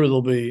 I'm sure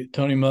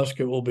Tony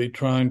Muskett will be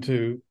trying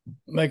to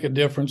make a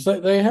difference.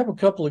 They have a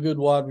couple of good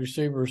wide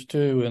receivers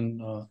too,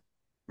 and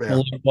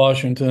Malik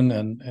Washington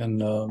and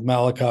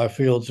Malachi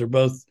Fields. They're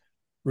both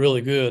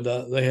really good.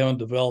 They haven't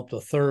developed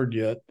a third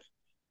yet,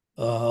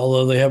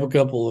 although they have a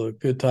couple of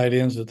good tight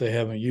ends that they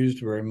haven't used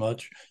very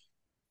much.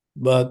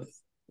 But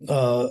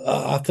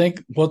I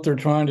think what they're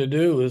trying to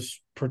do is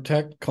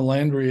protect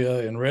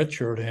Calandria and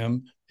redshirt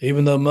him,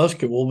 even though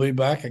Muskett will be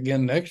back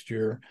again next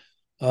year.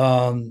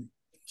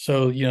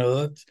 So,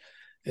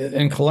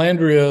 and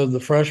Calandria,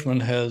 the freshman,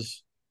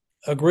 has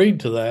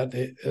agreed to that.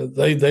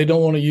 They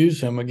don't want to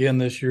use him again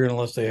this year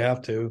unless they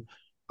have to.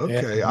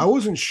 Okay, I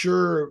wasn't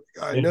sure.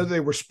 I know they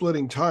were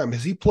splitting time.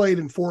 Has he played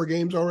in 4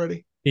 games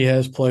already? He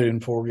has played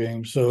in 4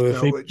 games. So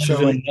if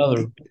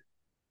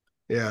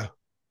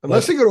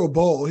unless they go to a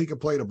bowl, he could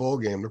play in a bowl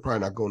game. They're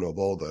probably not going to a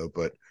bowl though.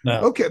 But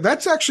okay,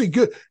 that's actually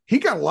good. He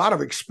got a lot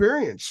of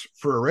experience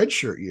for a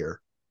redshirt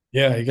year.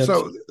 Yeah,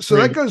 so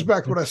that goes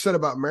back to what I said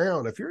about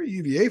Maryland. If you're a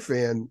UVA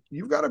fan,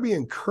 you've got to be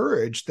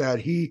encouraged that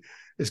he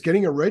is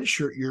getting a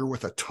redshirt year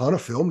with a ton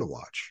of film to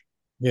watch.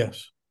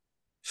 Yes.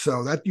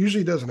 So that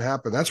usually doesn't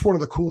happen. That's one of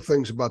the cool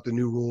things about the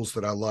new rules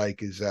that I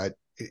like, is that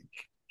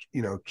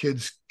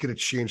kids get a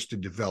chance to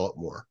develop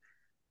more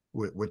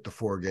with the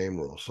 4-game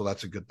rule. So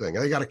that's a good thing.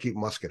 They got to keep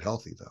Muskett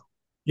healthy though.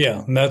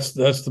 Yeah, and that's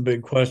the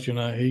big question.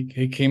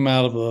 He came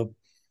out of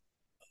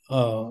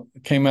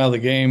the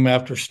game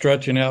after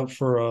stretching out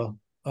for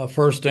a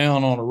first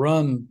down on a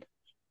run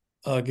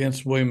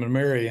against William and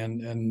Mary,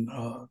 and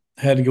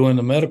had to go in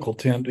the medical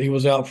tent. He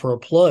was out for a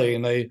play,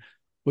 and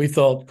we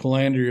thought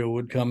Calandria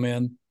would come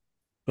in,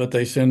 but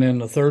they sent in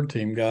the third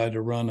team guy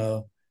to run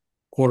a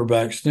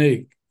quarterback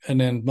sneak,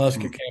 and then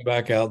Muskett came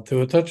back out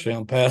to a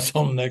touchdown pass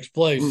on the next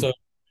play. So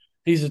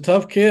he's a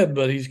tough kid,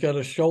 but he's got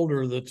a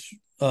shoulder that's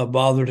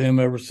bothered him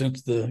ever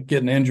since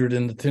getting injured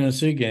in the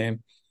Tennessee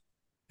game,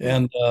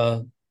 and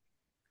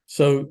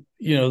so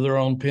they're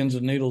on pins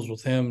and needles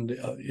with him,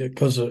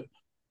 because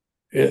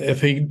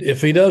if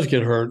he does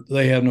get hurt,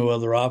 they have no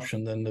other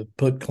option than to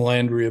put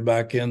Calandria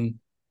back in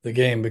the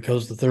game,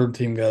 because the third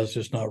team guy's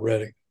just not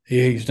ready.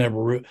 He's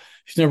never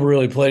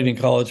really played in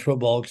college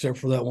football except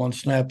for that one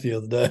snap the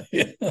other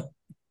day.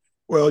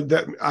 Well,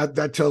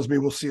 that tells me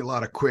we'll see a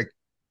lot of quick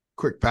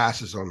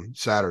passes on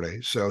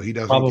Saturday, so he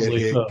doesn't get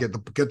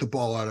hit, get the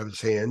ball out of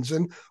his hands.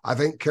 And I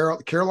think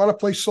Carolina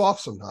plays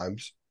soft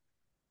sometimes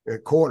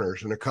at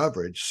corners and a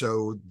coverage,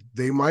 so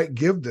they might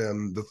give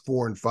them the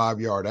 4 and 5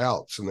 yard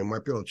outs, and they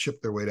might be able to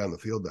chip their way down the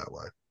field that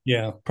way.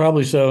 Yeah,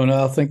 probably so. And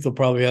I think they'll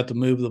probably have to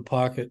move the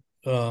pocket,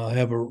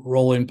 have a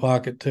rolling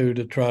pocket too,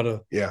 to try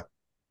to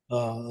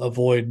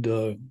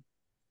avoid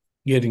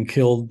getting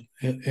killed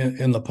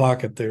in the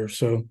pocket there.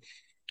 So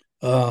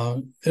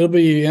it'll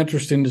be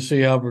interesting to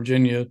see how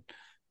Virginia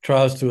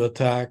tries to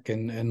attack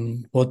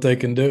and what they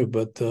can do.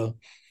 But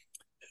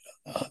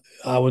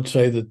I would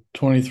say the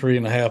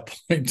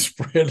 23.5-point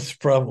spread is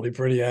probably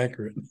pretty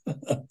accurate.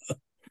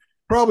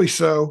 Probably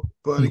so.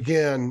 But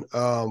again,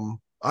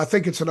 I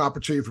think it's an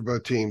opportunity for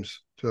both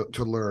teams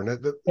to learn.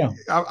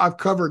 I've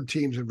covered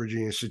teams in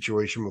Virginia's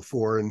situation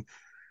before, and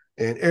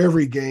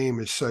every game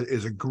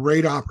is a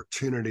great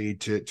opportunity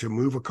to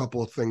move a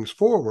couple of things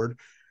forward.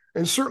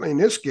 And certainly in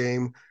this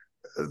game,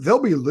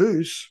 they'll be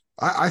loose.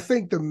 I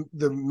think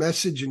the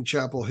message in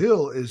Chapel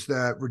Hill is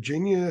that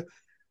Virginia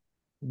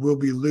will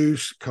be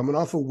loose, coming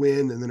off a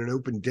win and then an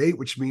open date,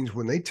 which means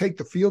when they take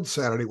the field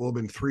Saturday, it will have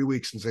been 3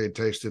 weeks since they had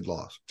tasted a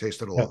loss.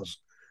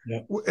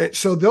 Yeah.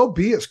 So they'll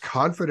be as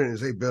confident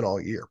as they've been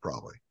all year,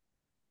 probably.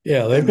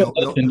 Yeah, they've got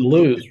nothing to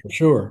lose for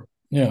sure.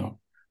 Yeah.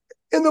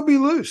 And they'll be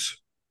loose.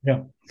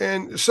 Yeah.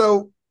 And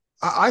so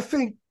I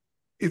think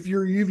if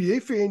you're a UVA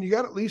fan, you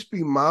got to at least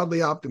be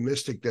mildly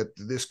optimistic that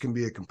this can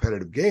be a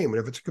competitive game.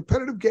 And if it's a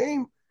competitive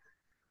game,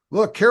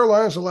 look,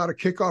 Carolina's allowed a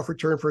kickoff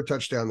return for a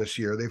touchdown this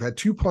year. They've had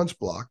 2 punts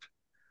blocked,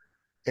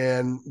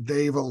 and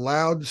they've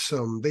allowed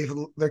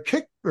their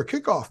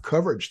kickoff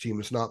coverage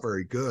team is not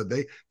very good.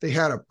 They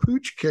had a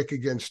pooch kick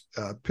against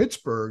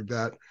Pittsburgh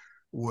that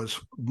was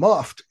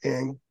muffed,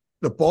 and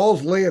the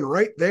ball's laying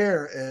right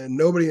there, and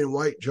nobody in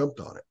white jumped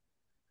on it.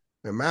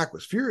 And Mac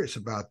was furious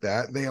about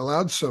that. They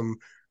allowed some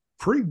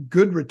pretty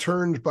good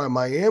returns by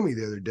Miami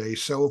the other day.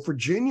 So if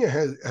Virginia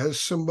has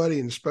somebody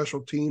in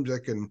special teams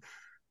that can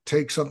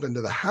take something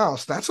to the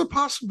house, that's a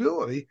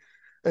possibility.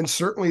 And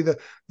certainly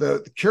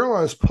the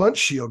Carolina's punch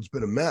shield's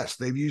been a mess.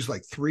 They've used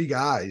like 3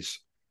 guys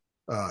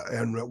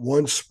and at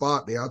one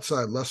spot, the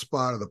outside left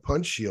spot of the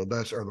punch shield,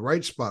 or the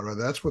right spot,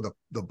 rather, that's where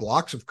the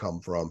blocks have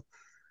come from.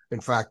 In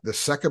fact, the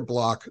second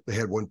block, they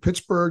had one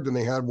Pittsburgh, then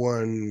they had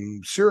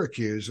one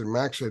Syracuse, and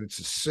Max said it's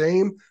the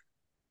same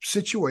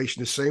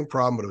situation, the same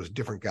problem, but it was a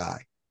different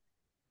guy.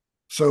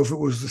 So if it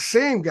was the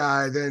same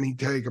guy, then he'd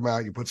take him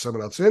out, you put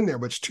someone else in there,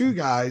 but it's 2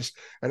 guys,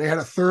 and they had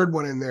a third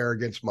one in there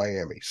against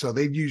Miami. So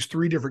they've used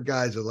 3 different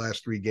guys the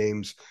last 3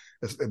 games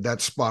at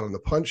that spot on the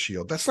punch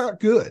shield. That's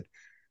not good.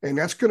 And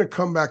that's going to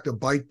come back to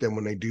bite them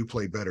when they do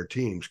play better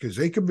teams, because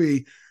they could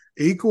be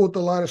equal at the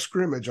line of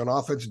scrimmage on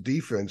offense and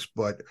defense,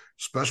 but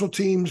special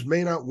teams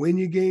may not win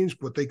you games,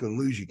 but they can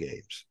lose you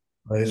games.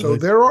 So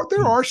there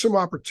are some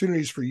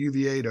opportunities for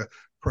UVA to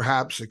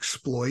perhaps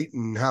exploit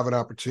and have an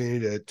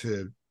opportunity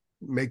to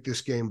make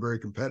this game very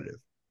competitive.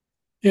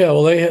 Yeah,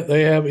 well,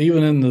 they have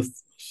even in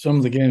some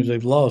of the games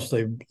they've lost,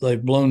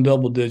 they've blown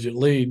double-digit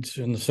leads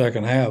in the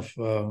second half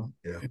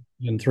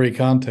in 3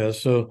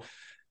 contests. So,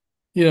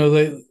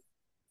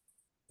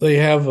 they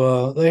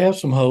have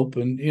some hope,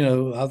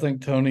 and I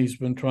think Tony's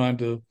been trying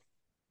to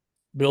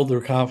build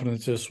their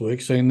confidence this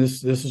week, saying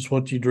this is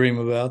what you dream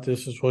about,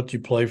 this is what you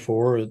play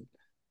for,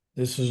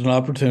 this is an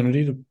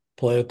opportunity to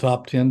play a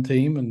top 10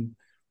 team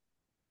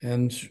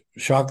and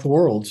shock the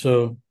world.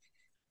 So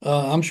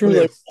I'm sure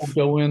they will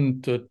go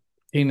into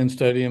Kenan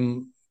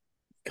Stadium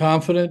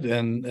confident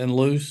and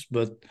loose,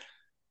 but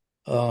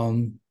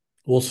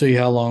we'll see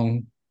how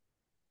long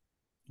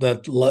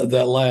that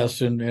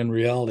lasts in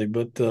reality.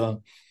 But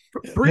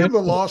 3 of the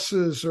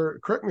losses are,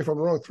 correct me if I'm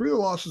wrong, 3 of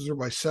the losses are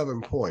by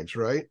 7 points,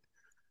 right?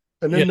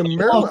 And then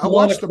I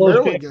watched the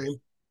Maryland game.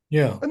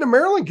 Yeah. And the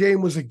Maryland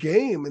game was a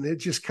game, and it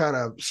just kind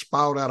of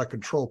spiraled out of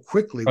control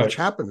quickly, which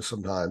happens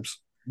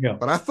sometimes. Yeah.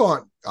 But I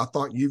thought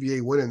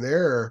UVA went in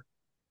there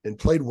and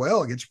played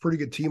well against a pretty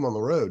good team on the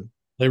road.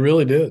 They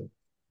really did.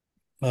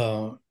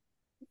 And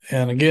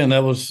again,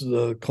 that was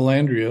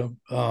Calandria.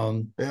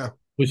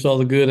 We saw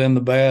the good and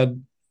the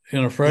bad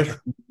in a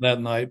freshman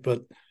that night,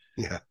 but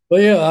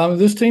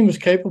this team is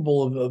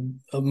capable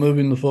of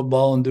moving the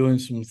football and doing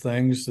some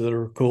things that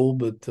are cool.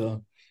 But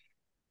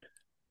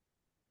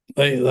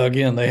they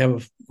have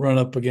a run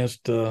up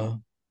against a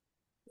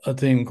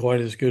team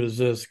quite as good as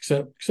this,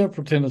 except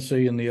for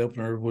Tennessee in the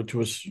opener, which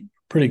was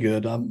pretty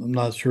good. I'm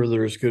not sure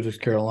they're as good as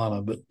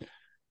Carolina, but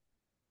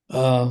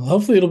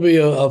hopefully it'll be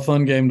a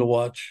fun game to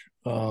watch.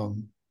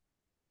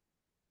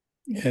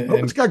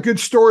 It's got good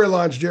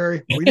storylines,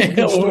 Jerry. We need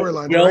good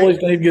storylines. We always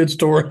need good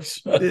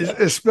stories.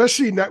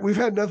 Especially we've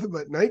had nothing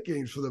but night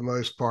games for the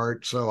most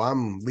part. So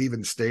I'm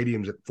leaving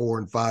stadiums at 4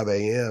 and 5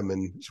 a.m.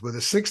 And with a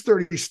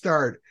 6:30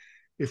 start,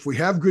 if we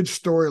have good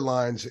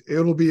storylines,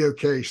 it'll be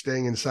okay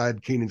staying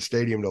inside Kenan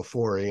Stadium till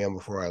 4 a.m.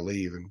 before I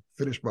leave and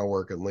finish my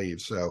work and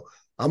leave. So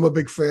I'm a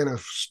big fan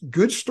of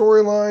good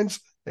storylines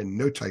and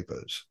no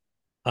typos.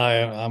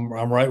 I'm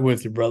right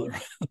with you, brother.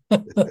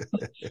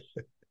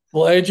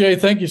 Well,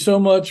 AJ, thank you so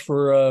much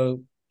for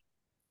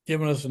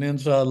giving us an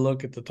inside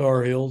look at the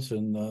Tar Heels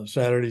and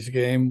Saturday's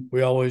game.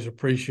 We always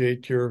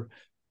appreciate your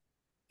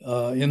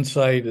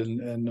insight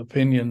and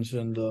opinions.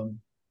 And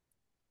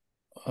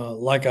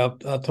like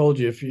I told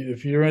you,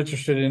 if you're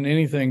interested in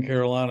anything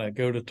Carolina,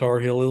 go to Tar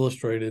Heel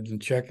Illustrated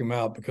and check him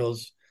out,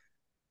 because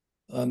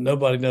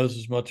nobody knows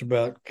as much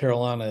about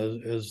Carolina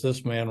as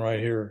this man right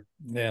here.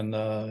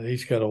 And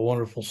he's got a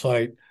wonderful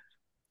site.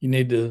 You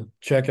need to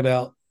check it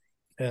out.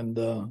 And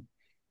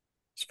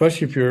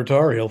especially if you're a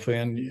Tar Heel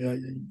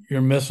fan,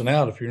 you're missing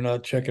out if you're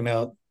not checking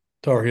out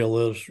Tar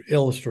Heel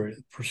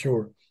Illustrated, for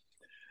sure.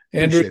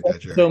 Andrew,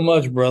 thank you so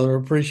much, brother.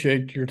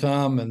 Appreciate your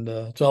time, and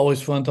it's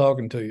always fun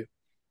talking to you.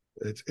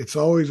 It's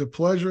always a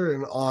pleasure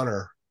and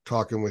honor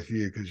talking with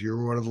you, because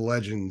you're one of the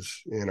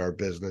legends in our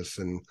business,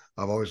 and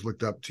I've always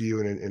looked up to you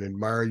and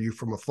admire you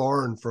from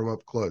afar and from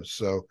up close.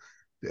 So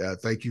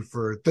thank you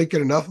for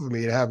thinking enough of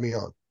me to have me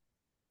on.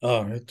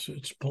 Oh,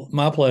 it's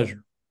my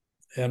pleasure.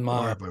 And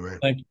All right, my man.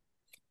 Thank you.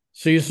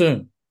 See you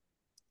soon.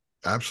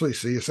 Absolutely.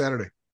 See you Saturday.